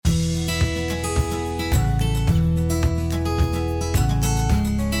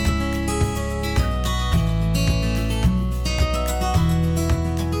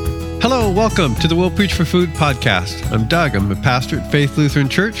Hello, welcome to the We'll Preach for Food podcast. I'm Doug. I'm a pastor at Faith Lutheran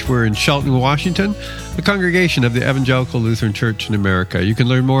Church. We're in Shelton, Washington, a congregation of the Evangelical Lutheran Church in America. You can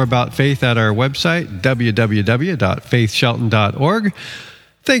learn more about faith at our website, www.faithshelton.org.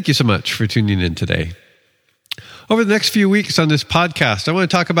 Thank you so much for tuning in today. Over the next few weeks on this podcast, I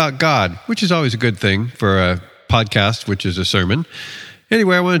want to talk about God, which is always a good thing for a podcast, which is a sermon.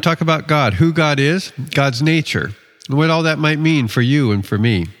 Anyway, I want to talk about God, who God is, God's nature, and what all that might mean for you and for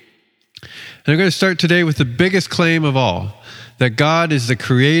me. And I'm going to start today with the biggest claim of all, that God is the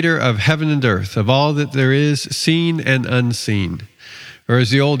creator of heaven and earth, of all that there is, seen and unseen. Or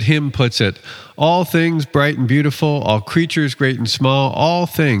as the old hymn puts it, all things bright and beautiful, all creatures great and small, all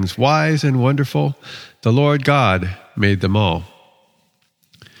things wise and wonderful, the Lord God made them all.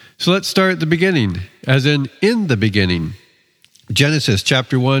 So let's start at the beginning, as in the beginning. Genesis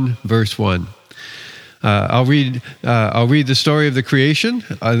chapter 1, verse 1. I'll read the story of the creation,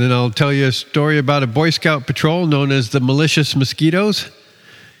 and then I'll tell you a story about a Boy Scout patrol known as the Malicious Mosquitoes.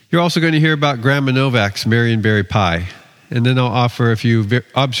 You're also going to hear about Grandma Novak's Marionberry Pie, and then I'll offer a few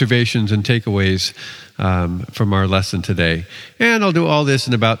observations and takeaways from our lesson today. And I'll do all this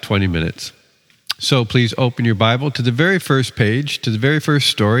in about 20 minutes. So please open your Bible to the very first page, to the very first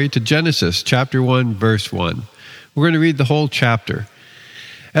story, to Genesis chapter 1, verse 1. We're going to read the whole chapter.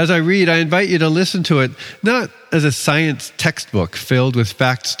 As I read, I invite you to listen to it not as a science textbook filled with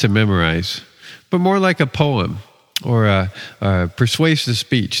facts to memorize, but more like a poem or a persuasive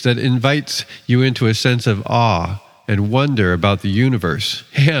speech that invites you into a sense of awe and wonder about the universe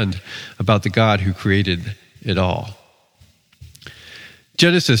and about the God who created it all.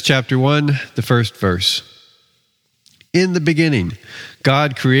 Genesis chapter 1, the first verse. In the beginning,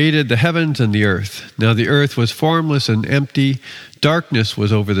 God created the heavens and the earth. Now the earth was formless and empty. Darkness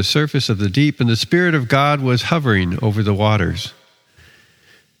was over the surface of the deep, and the Spirit of God was hovering over the waters.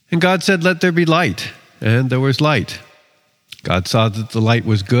 And God said, "Let there be light," and there was light. God saw that the light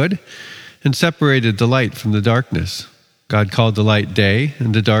was good, and separated the light from the darkness. God called the light day,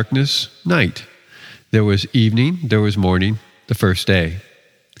 and the darkness night. There was evening, there was morning, the first day.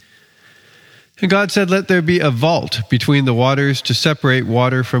 And God said, "Let there be a vault between the waters to separate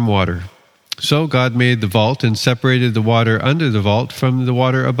water from water." So God made the vault and separated the water under the vault from the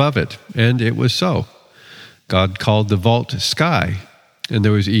water above it, and it was so. God called the vault sky, and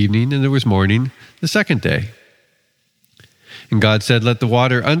there was evening and there was morning, the second day. And God said, "Let the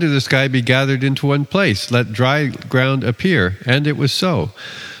water under the sky be gathered into one place, let dry ground appear," and it was so.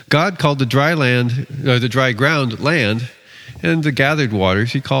 God called the dry ground land, and the gathered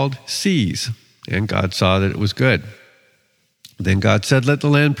waters he called seas. And God saw that it was good. Then God said, "Let the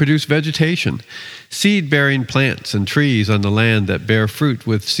land produce vegetation, seed-bearing plants and trees on the land that bear fruit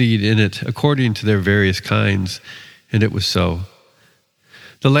with seed in it, according to their various kinds." And it was so.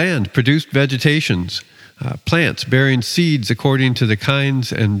 The land produced vegetations, plants bearing seeds according to the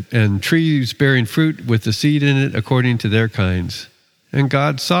kinds, and trees bearing fruit with the seed in it according to their kinds. And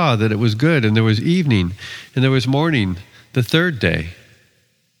God saw that it was good, and there was evening, and there was morning, the third day.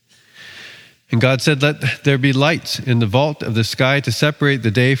 And God said, "Let there be lights in the vault of the sky to separate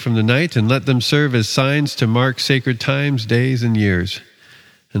the day from the night, and let them serve as signs to mark sacred times, days, and years.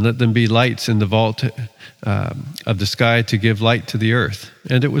 And let them be lights in the vault of the sky to give light to the earth."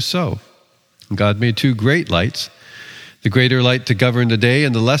 And it was so. And God made two great lights, the greater light to govern the day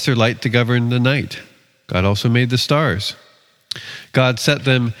and the lesser light to govern the night. God also made the stars. God set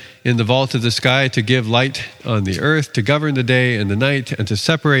them in the vault of the sky to give light on the earth, to govern the day and the night, and to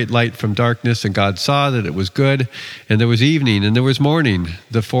separate light from darkness. And God saw that it was good, and there was evening, and there was morning,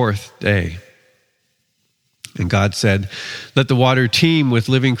 the fourth day. And God said, "Let the water teem with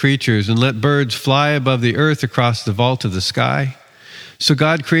living creatures, and let birds fly above the earth across the vault of the sky." So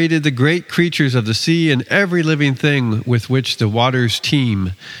God created the great creatures of the sea and every living thing with which the waters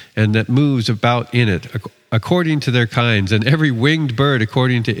teem and that moves about in it, according to their kinds, and every winged bird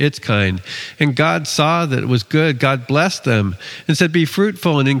according to its kind. And God saw that it was good. God blessed them and said, "Be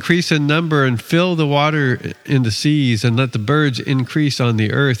fruitful and increase in number and fill the water in the seas, and let the birds increase on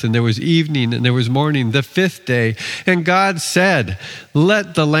the earth." And there was evening and there was morning, the fifth day. And God said,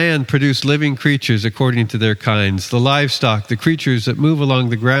 "Let the land produce living creatures according to their kinds, the livestock, the creatures that move along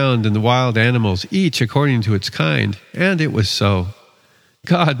the ground, and the wild animals, each according to its kind." And it was so.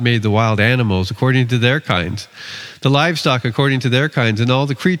 God made the wild animals according to their kinds, the livestock according to their kinds, and all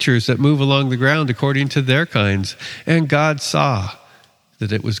the creatures that move along the ground according to their kinds. And God saw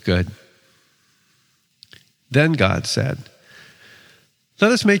that it was good. Then God said,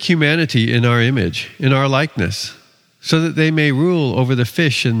 "Let us make humanity in our image, in our likeness, so that they may rule over the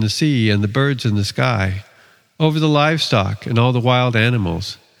fish in the sea and the birds in the sky, over the livestock and all the wild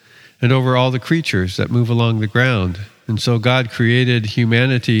animals, and over all the creatures that move along the ground. And so God created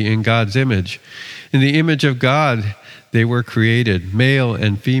humanity in God's image. In the image of God, they were created. Male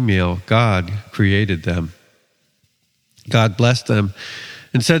and female, God created them. God blessed them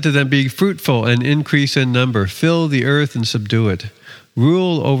and said to them, "Be fruitful and increase in number. Fill the earth and subdue it.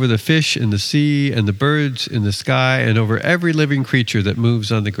 Rule over the fish in the sea and the birds in the sky and over every living creature that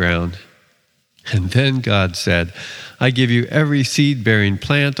moves on the ground." And then God said, "I give you every seed-bearing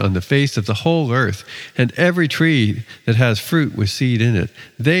plant on the face of the whole earth, and every tree that has fruit with seed in it.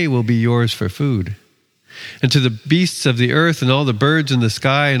 They will be yours for food. And to the beasts of the earth and all the birds in the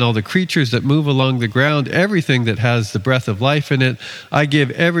sky and all the creatures that move along the ground, everything that has the breath of life in it, I give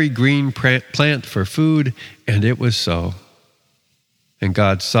every green plant for food." And it was so. And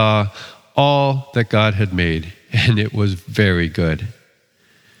God saw all that God had made, and it was very good.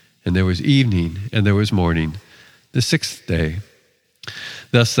 And there was evening, and there was morning, the sixth day.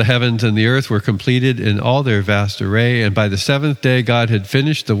 Thus the heavens and the earth were completed in all their vast array, and by the seventh day God had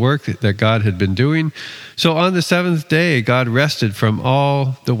finished the work that God had been doing. So on the seventh day God rested from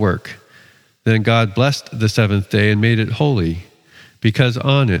all the work. Then God blessed the seventh day and made it holy, because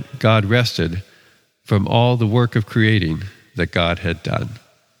on it God rested from all the work of creating that God had done.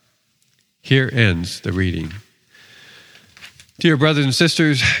 Here ends the reading. Dear brothers and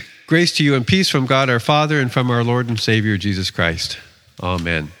sisters, grace to you and peace from God our Father and from our Lord and Savior Jesus Christ.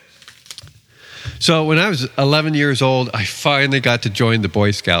 Amen. So when I was 11 years old, I finally got to join the Boy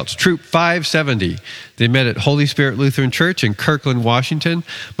Scouts, Troop 570. They met at Holy Spirit Lutheran Church in Kirkland, Washington.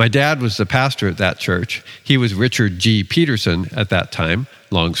 My dad was the pastor at that church. He was Richard G. Peterson at that time.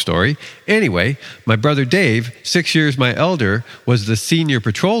 Long story. Anyway, my brother Dave, 6 years my elder, was the senior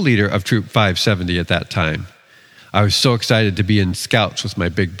patrol leader of Troop 570 at that time. I was so excited to be in Scouts with my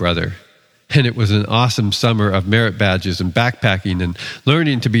big brother. And it was an awesome summer of merit badges and backpacking and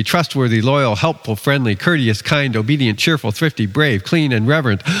learning to be trustworthy, loyal, helpful, friendly, courteous, kind, obedient, cheerful, thrifty, brave, clean, and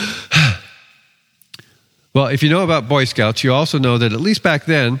reverent. Well, if you know about Boy Scouts, you also know that at least back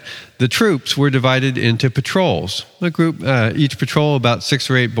then, the troops were divided into patrols. A group, each patrol, about 6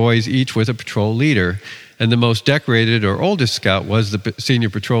 or 8 boys, each with a patrol leader. And the most decorated or oldest scout was the senior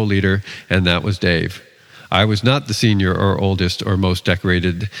patrol leader, and that was Dave. I was not the senior or oldest or most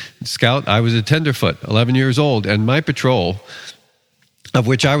decorated scout. I was a tenderfoot, 11 years old, and my patrol, of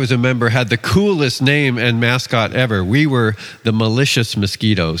which I was a member, had the coolest name and mascot ever. We were the Malicious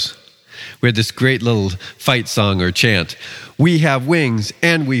Mosquitoes. We had this great little fight song or chant. "We have wings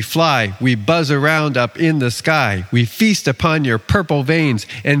and we fly. We buzz around up in the sky. We feast upon your purple veins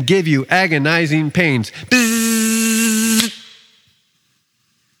and give you agonizing pains." Bzzz!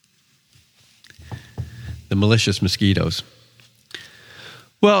 The Malicious Mosquitoes.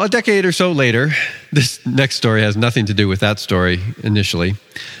 Well, a decade or so later, this next story has nothing to do with that story initially.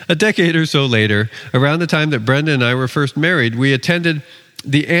 A decade or so later, around the time that Brenda and I were first married, we attended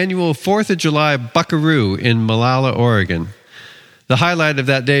the annual 4th of July Buckaroo in Molalla, Oregon. The highlight of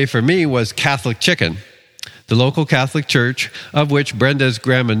that day for me was Catholic Chicken. The local Catholic church, of which Brenda's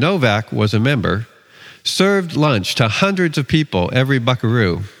grandma Novak was a member, served lunch to hundreds of people every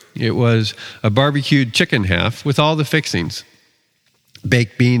Buckaroo. It was a barbecued chicken half with all the fixings,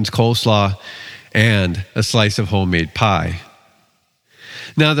 baked beans, coleslaw, and a slice of homemade pie.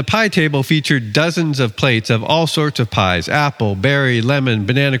 Now, the pie table featured dozens of plates of all sorts of pies: apple, berry, lemon,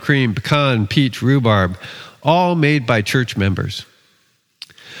 banana cream, pecan, peach, rhubarb, all made by church members.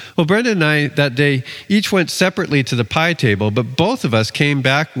 Well, Brenda and I that day each went separately to the pie table, but both of us came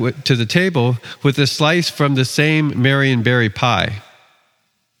back to the table with a slice from the same Marionberry pie.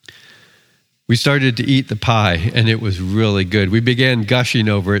 We started to eat the pie, and it was really good. We began gushing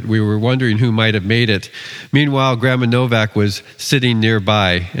over it. We were wondering who might have made it. Meanwhile, Grandma Novak was sitting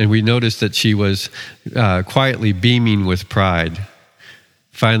nearby, and we noticed that she was quietly beaming with pride.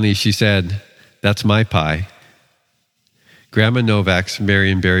 Finally, she said, "That's my pie." Grandma Novak's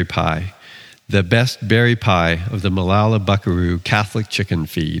Marionberry pie, the best berry pie of the Molalla Buckaroo Catholic Chicken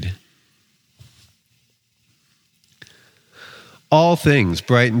Feed. All things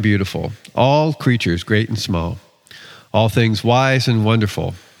bright and beautiful, all creatures great and small, all things wise and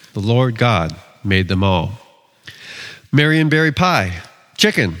wonderful, the Lord God made them all. Marionberry pie,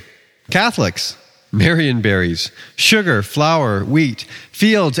 chicken, Catholics, Marionberries, sugar, flour, wheat,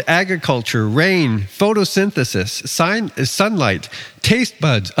 fields, agriculture, rain, photosynthesis, sunlight, taste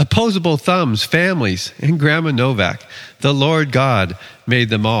buds, opposable thumbs, families, and Grandma Novak, the Lord God made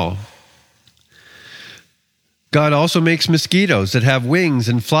them all. God also makes mosquitoes that have wings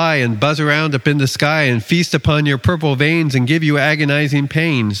and fly and buzz around up in the sky and feast upon your purple veins and give you agonizing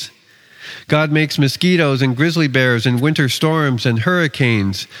pains. God makes mosquitoes and grizzly bears and winter storms and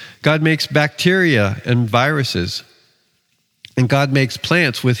hurricanes. God makes bacteria and viruses. And God makes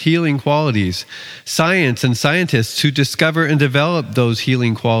plants with healing qualities, science and scientists who discover and develop those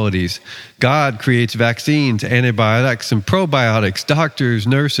healing qualities. God creates vaccines, antibiotics, and probiotics, doctors,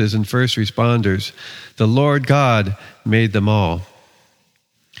 nurses, and first responders. The Lord God made them all.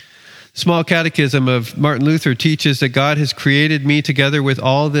 Small Catechism of Martin Luther teaches that God has created me together with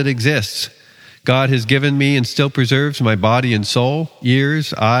all that exists. God has given me and still preserves my body and soul,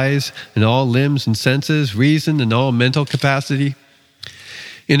 ears, eyes, and all limbs and senses, reason, and all mental capacity.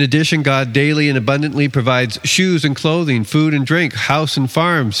 In addition, God daily and abundantly provides shoes and clothing, food and drink, house and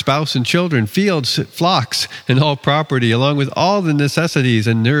farm, spouse and children, fields, flocks, and all property, along with all the necessities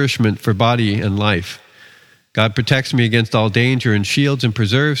and nourishment for body and life. God protects me against all danger and shields and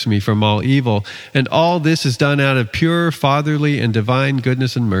preserves me from all evil. And all this is done out of pure fatherly and divine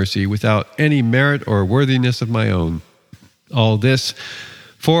goodness and mercy, without any merit or worthiness of my own.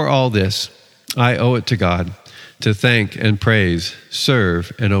 For all this, I owe it to God, to thank and praise,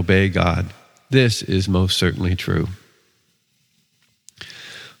 serve and obey God. This is most certainly true.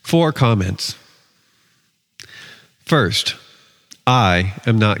 4 comments. First, I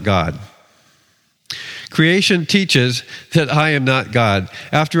am not God. Creation teaches that I am not God.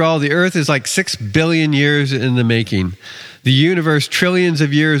 After all, the earth is like 6 billion years in the making. The universe, trillions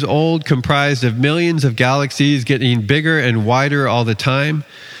of years old, comprised of millions of galaxies, getting bigger and wider all the time.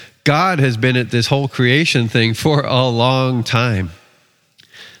 God has been at this whole creation thing for a long time.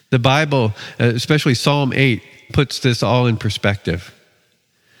 The Bible, especially Psalm 8, puts this all in perspective.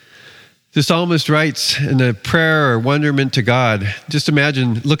 The psalmist writes in a prayer or wonderment to God, just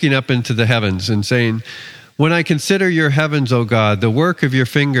imagine looking up into the heavens and saying, "When I consider your heavens, O God, the work of your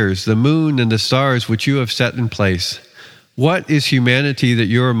fingers, the moon and the stars which you have set in place, what is humanity that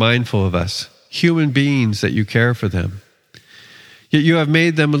you are mindful of us, human beings that you care for them? Yet you have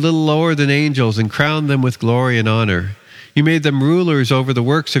made them a little lower than angels and crowned them with glory and honor. You made them rulers over the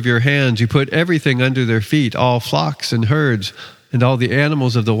works of your hands. You put everything under their feet, all flocks and herds, and all the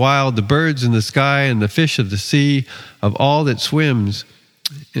animals of the wild, the birds in the sky, and the fish of the sea, of all that swims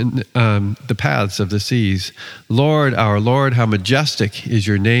in the paths of the seas. Lord, our Lord, how majestic is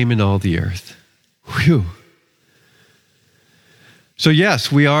your name in all the earth." Whew. So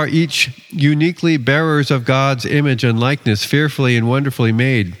yes, we are each uniquely bearers of God's image and likeness, fearfully and wonderfully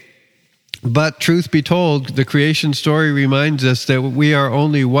made. But truth be told, the creation story reminds us that we are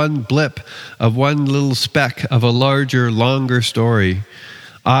only one blip of one little speck of a larger, longer story.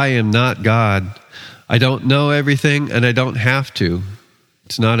 I am not God. I don't know everything, and I don't have to.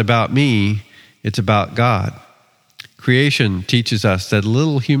 It's not about me, it's about God. Creation teaches us that a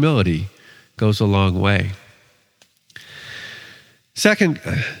little humility goes a long way. Second,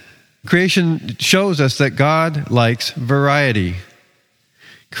 creation shows us that God likes variety.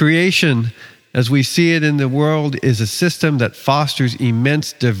 Creation, as we see it in the world, is a system that fosters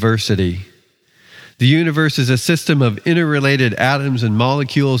immense diversity. The universe is a system of interrelated atoms and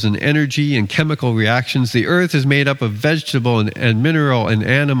molecules and energy and chemical reactions. The earth is made up of vegetable and mineral and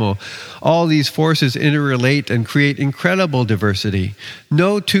animal. All these forces interrelate and create incredible diversity.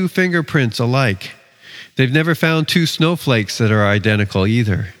 No 2 fingerprints alike. They've never found 2 snowflakes that are identical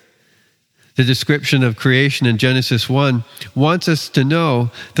either. The description of creation in Genesis 1 wants us to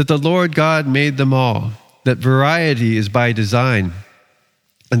know that the Lord God made them all, that variety is by design,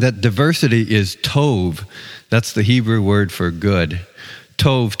 and that diversity is tov. That's the Hebrew word for good.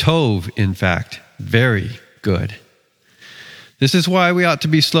 Tov, in fact, very good. This is why we ought to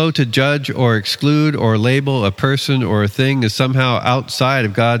be slow to judge or exclude or label a person or a thing as somehow outside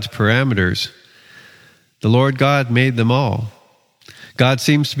of God's parameters. The Lord God made them all. God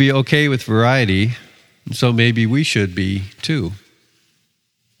seems to be okay with variety, and so maybe we should be too.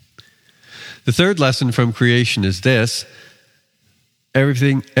 The third lesson from creation is this: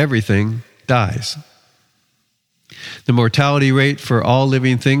 everything dies. The mortality rate for all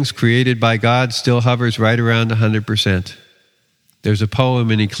living things created by God still hovers right around 100%. There's a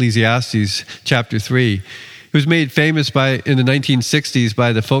poem in Ecclesiastes chapter 3. It was made famous in the 1960s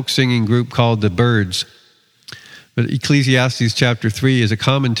by the folk singing group called the Byrds. But Ecclesiastes chapter 3 is a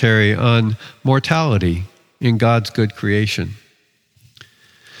commentary on mortality in God's good creation.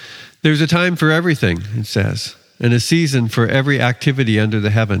 There's a time for everything, it says, and a season for every activity under the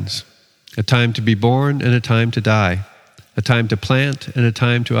heavens. A time to be born and a time to die. A time to plant and a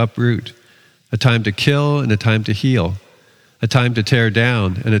time to uproot. A time to kill and a time to heal. A time to tear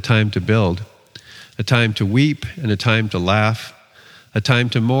down and a time to build. A time to weep and a time to laugh. A time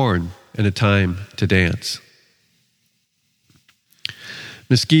to mourn and a time to dance.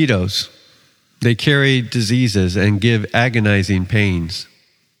 Mosquitoes, They carry diseases and give agonizing pains.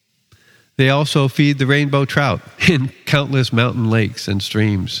 They also feed the rainbow trout in countless mountain lakes and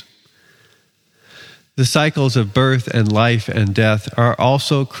streams. The cycles of birth and life and death are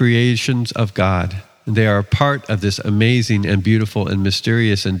also creations of God. They are part of this amazing and beautiful and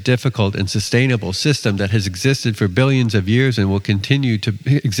mysterious and difficult and sustainable system that has existed for billions of years and will continue to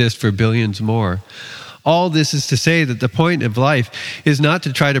exist for billions more. All this is to say that the point of life is not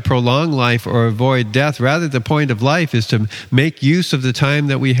to try to prolong life or avoid death. Rather, the point of life is to make use of the time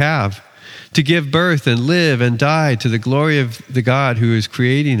that we have, to give birth and live and die to the glory of the God who is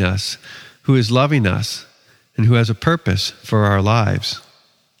creating us, who is loving us, and who has a purpose for our lives.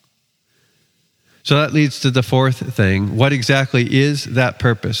 So that leads to the fourth thing. What exactly is that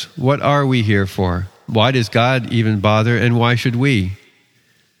purpose? What are we here for? Why does God even bother, and why should we?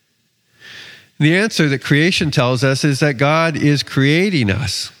 The answer that creation tells us is that God is creating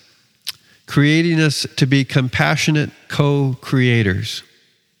us to be compassionate co-creators.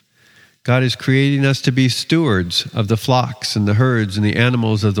 God is creating us to be stewards of the flocks and the herds and the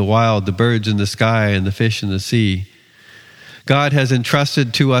animals of the wild, the birds in the sky and the fish in the sea. God has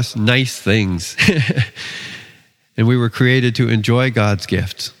entrusted to us nice things, and we were created to enjoy God's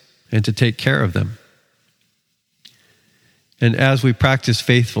gifts and to take care of them. And as we practice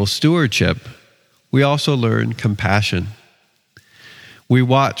faithful stewardship, we also learn compassion. We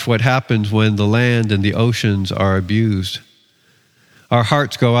watch what happens when the land and the oceans are abused. Our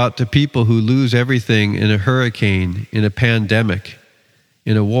hearts go out to people who lose everything in a hurricane, in a pandemic,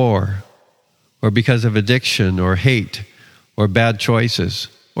 in a war, or because of addiction or hate, or bad choices,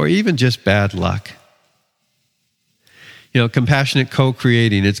 or even just bad luck. Compassionate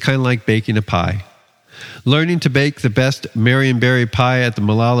co-creating, it's kind of like baking a pie. Learning to bake the best Marionberry pie at the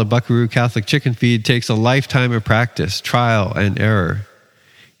Malala Buckaroo Catholic Chicken Feed takes a lifetime of practice, trial, and error.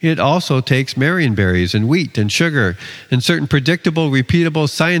 It also takes Marionberries and wheat and sugar and certain predictable, repeatable,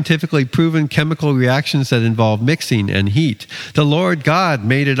 scientifically proven chemical reactions that involve mixing and heat. The Lord God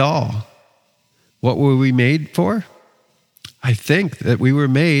made it all. What were we made for? I think that we were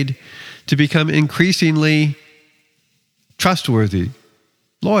made to become increasingly trustworthy,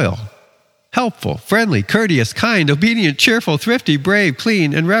 loyal, helpful, friendly, courteous, kind, obedient, cheerful, thrifty, brave,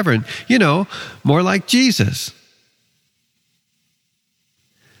 clean, and reverent. More like Jesus.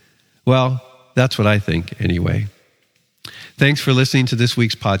 Well, that's what I think anyway. Thanks for listening to this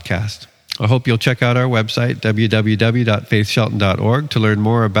week's podcast. I hope you'll check out our website, www.faithshelton.org, to learn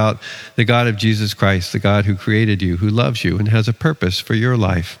more about the God of Jesus Christ, the God who created you, who loves you, and has a purpose for your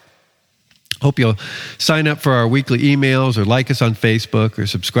life. Hope you'll sign up for our weekly emails or like us on Facebook or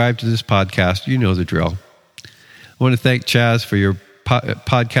subscribe to this podcast. You know the drill. I want to thank Chaz for your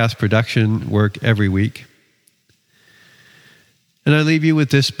podcast production work every week. And I leave you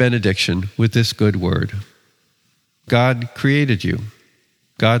with this benediction, with this good word. God created you.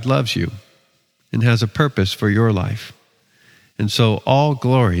 God loves you and has a purpose for your life. And so all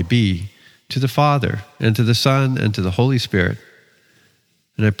glory be to the Father and to the Son and to the Holy Spirit.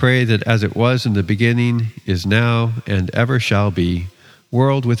 And I pray that as it was in the beginning, is now, and ever shall be,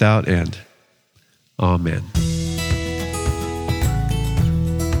 world without end. Amen.